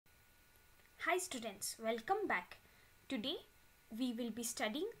Hi students, welcome back. Today we will be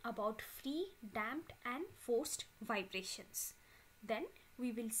studying about free, damped and forced vibrations. Then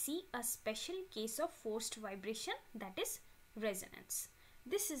we will see a special case of forced vibration, that is resonance.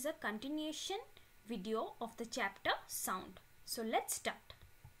 This is a continuation video of the chapter sound. So let's start.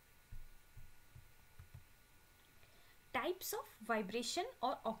 Types of vibration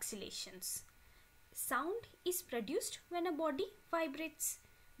or oscillations. Sound is produced when a body vibrates.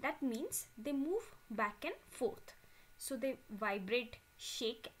 That means they move back and forth. So they vibrate,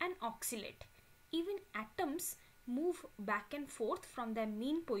 shake and oscillate. Even atoms move back and forth from their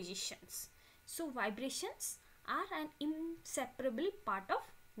mean positions. So vibrations are an inseparable part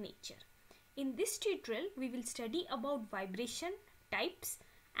of nature. In this tutorial, we will study about vibration types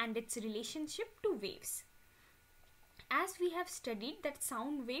and its relationship to waves. As we have studied that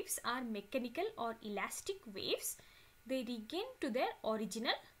sound waves are mechanical or elastic waves, they regain to their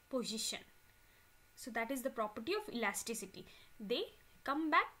original position. So that is the property of elasticity. They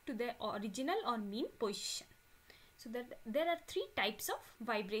come back to their original or mean position. So there are three types of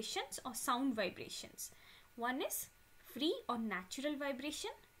vibrations or sound vibrations. One is free or natural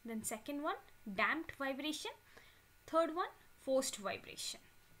vibration. Then second one, damped vibration. Third one, forced vibration.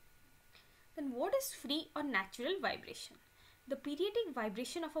 Then what is free or natural vibration? The periodic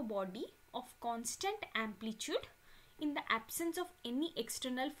vibration of a body of constant amplitude in the absence of any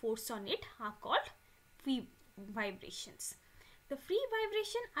external force on it are called free vibrations. The free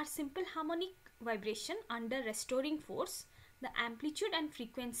vibration are simple harmonic vibration under restoring force. The amplitude and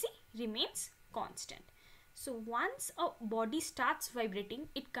frequency remains constant. So once a body starts vibrating,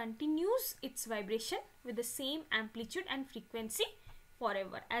 it continues its vibration with the same amplitude and frequency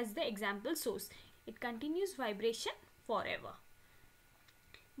forever. As the example shows, it continues vibration forever.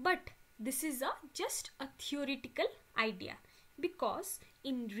 But this is just a theoretical idea, because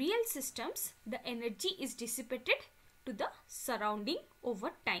in real systems the energy is dissipated to the surrounding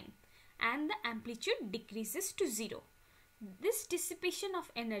over time and the amplitude decreases to zero. This dissipation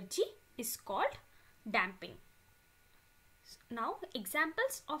of energy is called damping. Now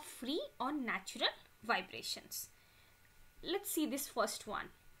examples of free or natural vibrations. Let's see this first one.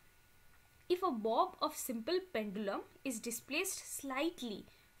 If a bob of simple pendulum is displaced slightly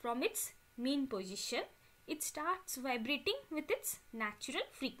from its mean position, it starts vibrating with its natural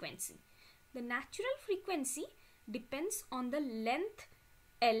frequency. The natural frequency depends on the length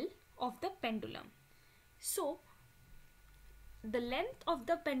L of the pendulum. So the length of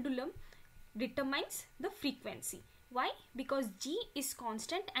the pendulum determines the frequency. Why? Because g is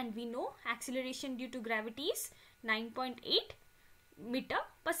constant and we know acceleration due to gravity is 9.8 meter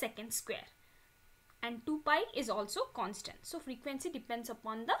per second square, and 2 pi is also constant. So frequency depends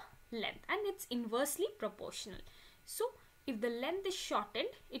upon the length and it's inversely proportional. So if the length is shortened,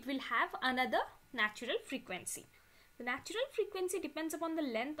 it will have another natural frequency. The natural frequency depends upon the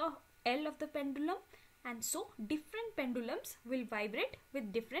length of L of the pendulum, and so different pendulums will vibrate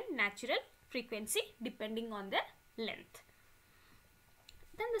with different natural frequency depending on their length.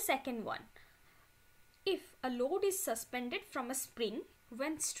 Then the second one. If a load is suspended from a spring,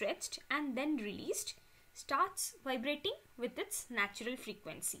 when stretched and then released, starts vibrating with its natural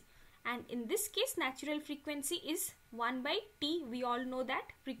frequency. And in this case, natural frequency is 1 by T. We all know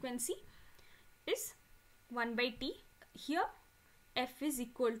that frequency is 1 by T. Here F is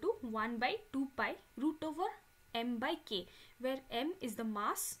equal to 1 by 2 pi root over m by k, where m is the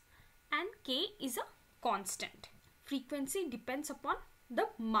mass and k is a constant. Frequency depends upon the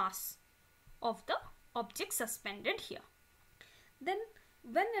mass of the object suspended here. Then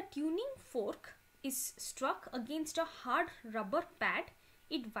when a tuning fork is struck against a hard rubber pad,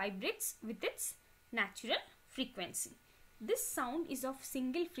 it vibrates with its natural frequency. This sound is of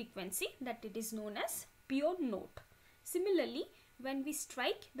single frequency, that it is known as pure note. Similarly, when we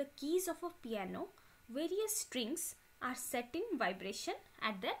strike the keys of a piano, various strings are set in vibration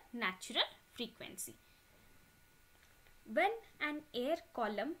at their natural frequency. When an air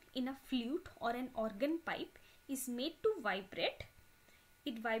column in a flute or an organ pipe is made to vibrate,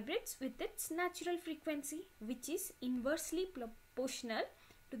 it vibrates with its natural frequency, which is inversely proportional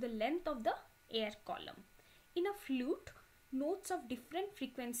to the length of the air column. In a flute, notes of different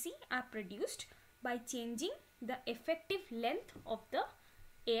frequency are produced by changing the effective length of the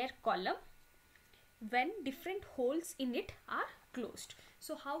air column when different holes in it are closed.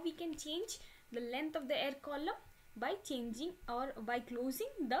 So how we can change the length of the air column? By changing or by closing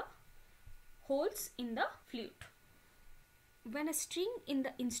the holes in the flute. When a string in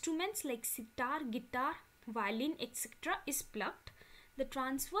the instruments like sitar, guitar, violin, etc. is plucked, the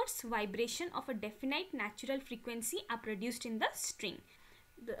transverse vibration of a definite natural frequency are produced in the string.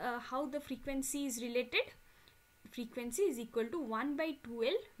 how the frequency is related? Frequency is equal to 1 by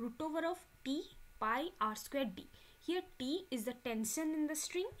 2L root over of T pi r square d. Here T is the tension in the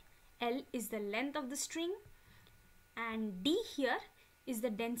string, L is the length of the string, and D here is the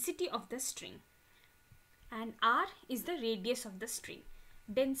density of the string, and R is the radius of the string.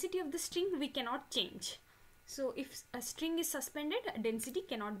 Density of the string we cannot change. So if a string is suspended, density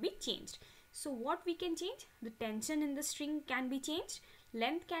cannot be changed. So what we can change? The tension in the string can be changed,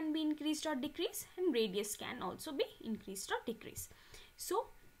 length can be increased or decreased, and radius can also be increased or decreased. So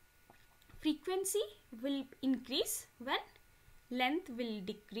frequency will increase when length will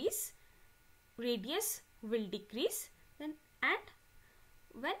decrease, radius will decrease, and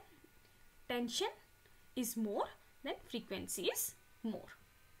when tension is more, then frequency is more.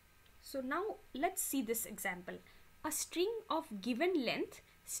 So now let's see this example. A string of given length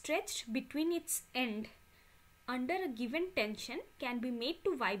stretched between its end under a given tension can be made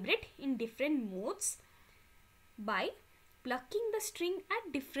to vibrate in different modes by plucking the string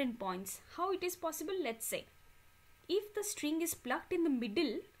at different points. How it is possible? Let's say if the string is plucked in the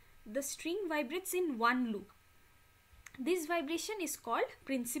middle, the string vibrates in one loop. This vibration is called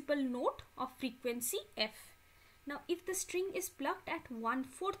principal note of frequency F. Now if the string is plucked at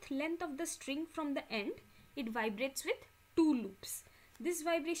 1/4 length of the string from the end, it vibrates with 2 loops. This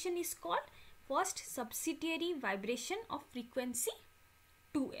vibration is called first subsidiary vibration of frequency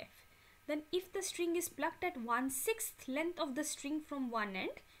 2F. Then if the string is plucked at 1/6 length of the string from one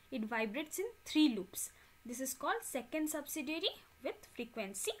end, it vibrates in 3 loops. This is called second subsidiary with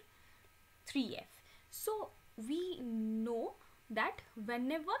frequency 3F. So we know that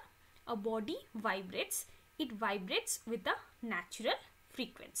whenever a body vibrates, it vibrates with a natural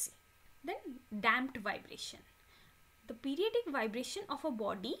frequency. Then damped vibration. The periodic vibration of a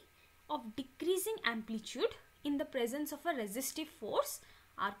body of decreasing amplitude in the presence of a resistive force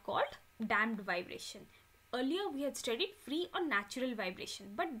are called damped vibration. Earlier we had studied free or natural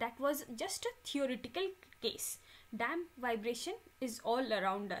vibration, but that was just a theoretical case. Damped vibration is all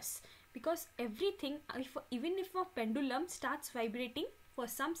around us, because everything, even if a pendulum starts vibrating for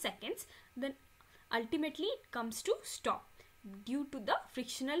some seconds, then ultimately it comes to stop due to the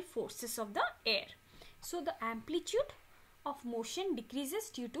frictional forces of the air. So the amplitude of motion decreases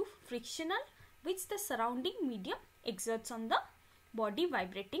due to frictional which the surrounding medium exerts on the body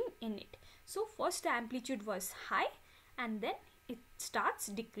vibrating in it. So first the amplitude was high and then it starts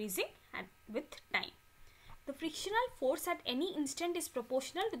decreasing with time. The frictional force at any instant is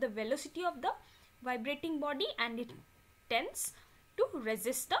proportional to the velocity of the vibrating body and it tends to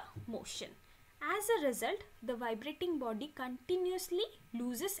resist the motion. As a result, the vibrating body continuously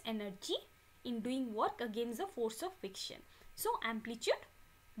loses energy in doing work against the force of friction. So amplitude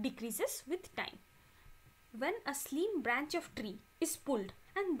decreases with time. When a slim branch of tree is pulled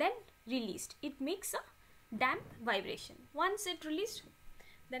and then released, it makes a damped vibration. Once it released,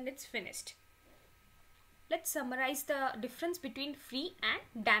 then it's finished. Let's summarize the difference between free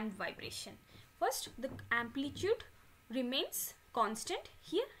and damped vibration. First, the amplitude remains constant.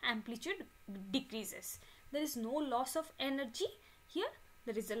 Here amplitude decreases. There is no loss of energy. Here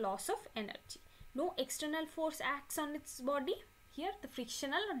there is a loss of energy. No external force acts on its body. Here the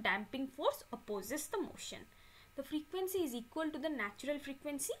frictional or damping force opposes the motion. The frequency is equal to the natural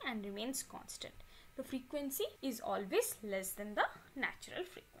frequency and remains constant. The frequency is always less than the natural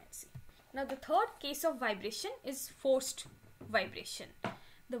frequency. Now the third case of vibration is forced vibration.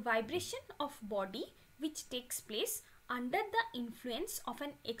 The vibration of body which takes place under the influence of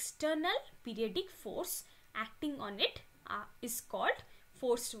an external periodic force acting on it is called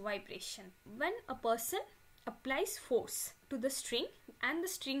forced vibration. When a person applies force to the string and the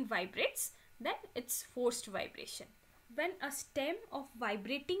string vibrates, then it's forced vibration. When a stem of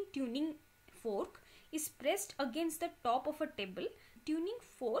vibrating tuning fork is pressed against the top of a table, tuning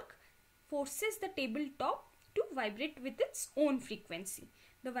fork forces the tabletop to vibrate with its own frequency.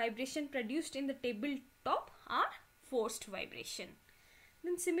 The vibration produced in the tabletop are forced vibration.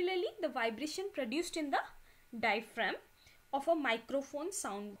 Then similarly, the vibration produced in the diaphragm of a microphone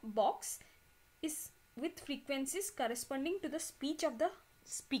sound box is with frequencies corresponding to the speech of the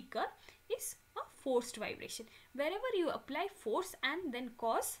speaker is a forced vibration. Wherever you apply force and then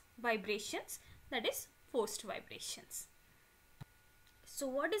cause vibrations, that is forced vibrations. So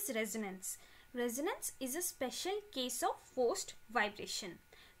what is resonance? Resonance is a special case of forced vibration.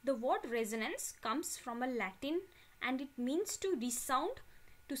 The word resonance comes from a Latin and it means to resound,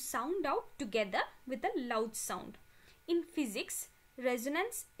 to sound out together with a loud sound. In physics,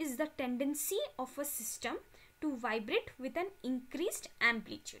 resonance is the tendency of a system to vibrate with an increased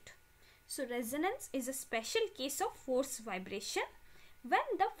amplitude. So resonance is a special case of forced vibration. when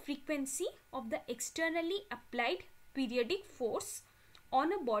the frequency of the externally applied periodic force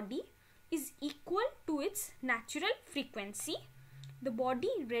on a body is equal to its natural frequency, the body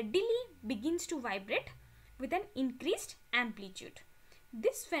readily begins to vibrate with an increased amplitude.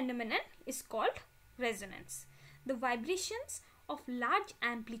 This phenomenon is called resonance. The vibrations of large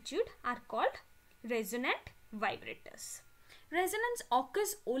amplitude are called resonant vibrators. Resonance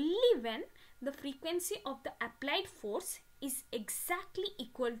occurs only when the frequency of the applied force is exactly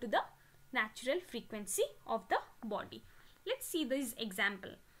equal to the natural frequency of the body. Let's see this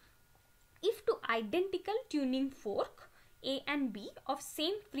example. If two identical tuning fork A and B of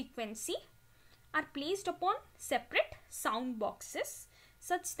same frequency are placed upon separate sound boxes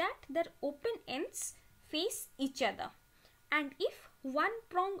such that their open ends face each other, and if one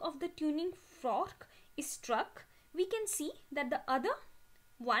prong of the tuning fork is struck, we can see that the other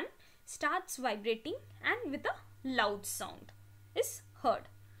one starts vibrating and with a loud sound is heard.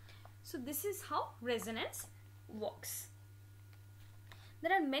 So this is how resonance works.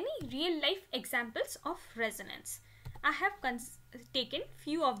 There are many real life examples of resonance. I have taken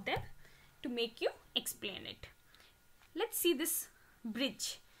few of them to make you explain it. Let's see this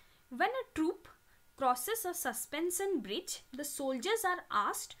bridge. When a troop crosses a suspension bridge, the soldiers are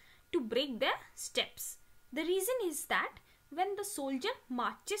asked to break their steps. The reason is that when the soldier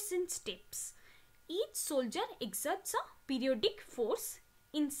marches in steps, each soldier exerts a periodic force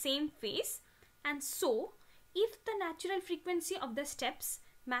in same phase, and so if the natural frequency of the steps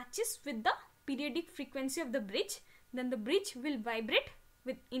matches with the periodic frequency of the bridge, then the bridge will vibrate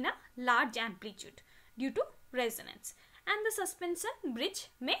in a large amplitude due to resonance, and the suspension bridge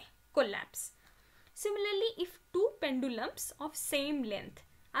may collapse. Similarly, if two pendulums of same length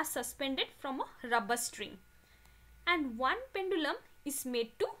are suspended from a rubber string and one pendulum is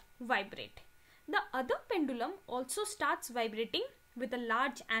made to vibrate, the other pendulum also starts vibrating with a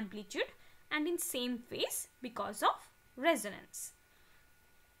large amplitude and in same phase because of resonance.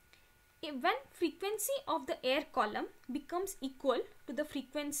 When frequency of the air column becomes equal to the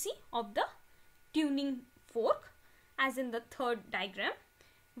frequency of the tuning fork, as in the third diagram,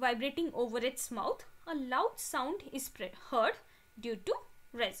 vibrating over its mouth, a loud sound is heard due to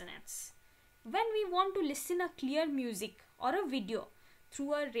resonance. When we want to listen a clear music or a video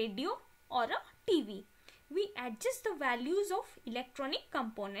through a radio or a TV, we adjust the values of electronic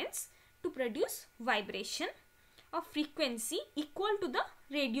components to produce vibration of frequency equal to the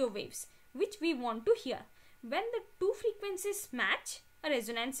radio waves which we want to hear. When the two frequencies match, a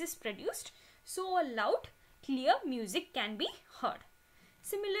resonance is produced, so a loud, clear music can be heard.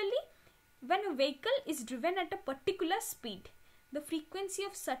 Similarly, when a vehicle is driven at a particular speed, the frequency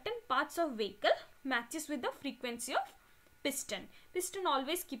of certain parts of vehicle matches with the frequency of piston. Piston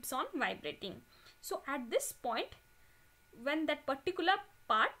always keeps on vibrating. So at this point, when that particular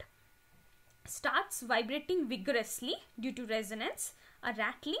part starts vibrating vigorously due to resonance, a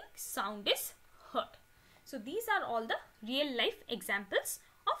rattling sound is heard. So these are all the real life examples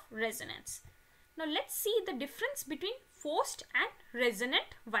of resonance. Now let's see the difference between forced and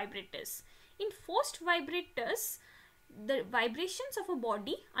resonant vibrators. In forced vibrators, the vibrations of a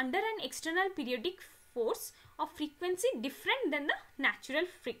body under an external periodic force of frequency different than the natural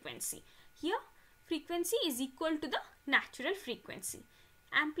frequency. Here frequency is equal to the natural frequency.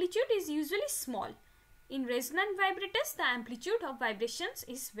 Amplitude is usually small. In resonant vibrators, the amplitude of vibrations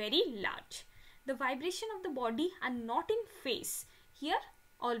is very large. The vibration of the body are not in phase. Here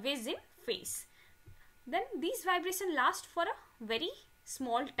always in phase. Then these vibrations last for a very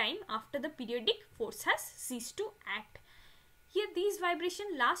small time after the periodic force has ceased to act. Here these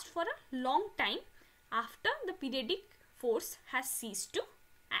vibrations last for a long time after the periodic force has ceased to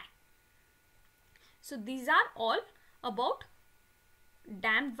act. So these are all about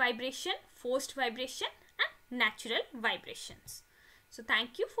damped vibration, forced vibration and natural vibrations. So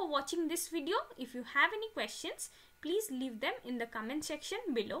thank you for watching this video. If you have any questions, please leave them in the comment section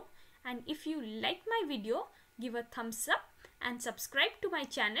below. And if you like my video, give a thumbs up and subscribe to my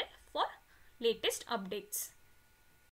channel for latest updates.